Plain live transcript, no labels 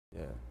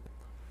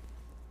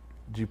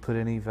do you put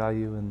any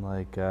value in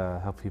like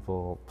how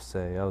people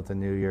say, oh, the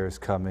new year is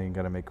coming,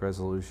 got to make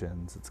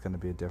resolutions, it's going to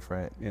be a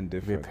different,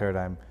 be a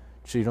paradigm.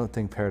 So you don't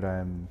think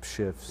paradigm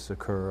shifts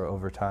occur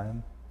over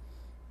time?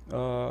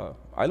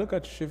 I look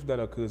at shift that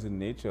occurs in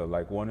nature,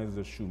 like one is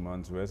the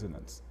Schumann's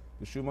resonance.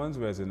 The Schumann's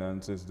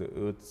resonance is the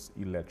Earth's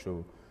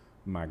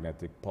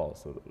electromagnetic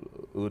pulse, or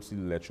Earth's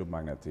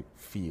electromagnetic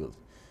field.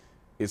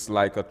 It's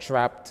like a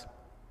trapped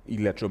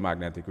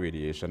electromagnetic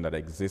radiation that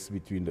exists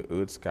between the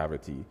Earth's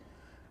cavity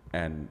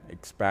and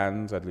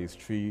expands at least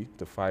 300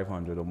 to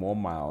 500 or more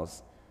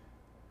miles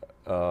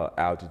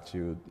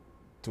altitude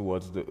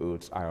towards the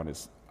Earth's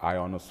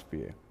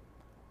ionosphere.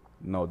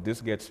 Now,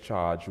 this gets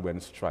charged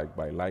when struck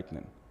by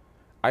lightning.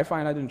 I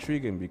find that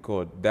intriguing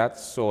because that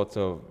sort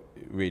of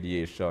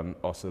radiation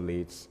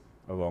oscillates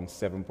around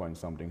 7 point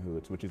something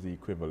hertz, which is the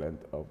equivalent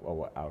of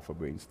our alpha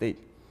brain state,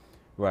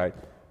 right?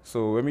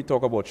 So when we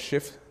talk about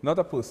shift, not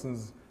a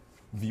person's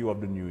view of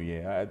the new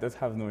year, I just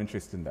have no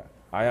interest in that.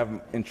 I have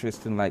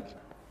interest in like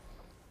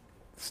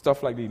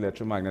stuff like the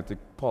electromagnetic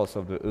pulse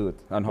of the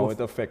Earth and how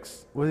it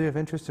affects. Whether you have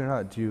interest or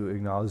not, do you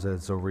acknowledge that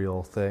it's a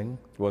real thing?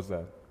 What's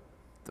that?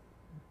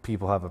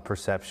 People have a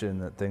perception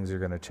that things are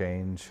going to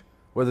change,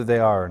 whether they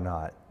are or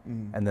not,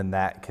 and then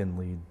that can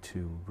lead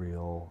to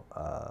real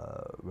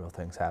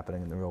things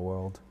happening in the real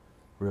world,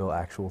 real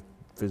actual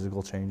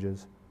physical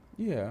changes.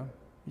 Yeah,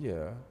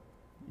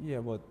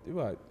 but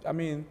right. I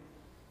mean,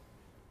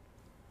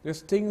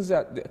 there's things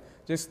that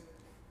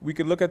we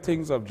could look at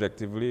things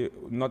objectively,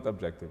 not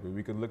objectively.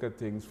 We could look at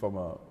things from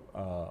a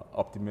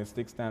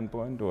optimistic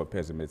standpoint or a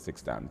pessimistic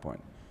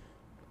standpoint.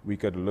 We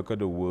could look at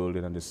the world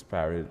in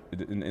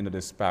a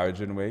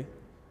disparaging way.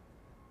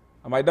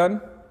 Am I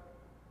done?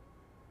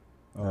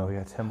 No, we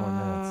got 10 more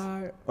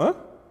minutes. Huh?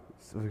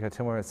 So we got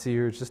 10 more minutes. See,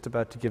 you're just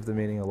about to give the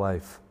meaning of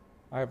life.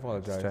 I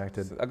apologize.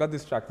 Distracted. I got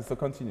distracted, so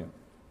continue.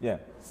 Yeah,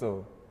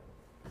 so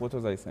what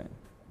was I saying?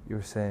 You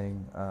were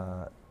saying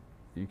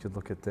you could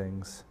look at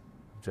things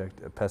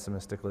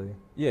pessimistically.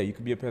 Yeah, you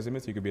could be a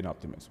pessimist, you could be an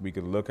optimist. We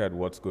could look at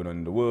what's going on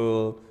in the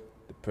world,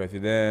 the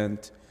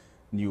president,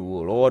 New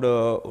World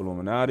Order,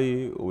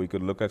 Illuminati, or we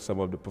could look at some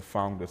of the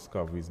profound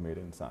discoveries made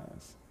in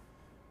science.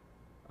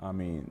 I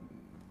mean,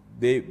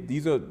 they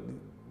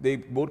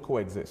both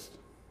coexist.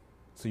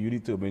 So you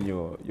determine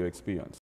your experience.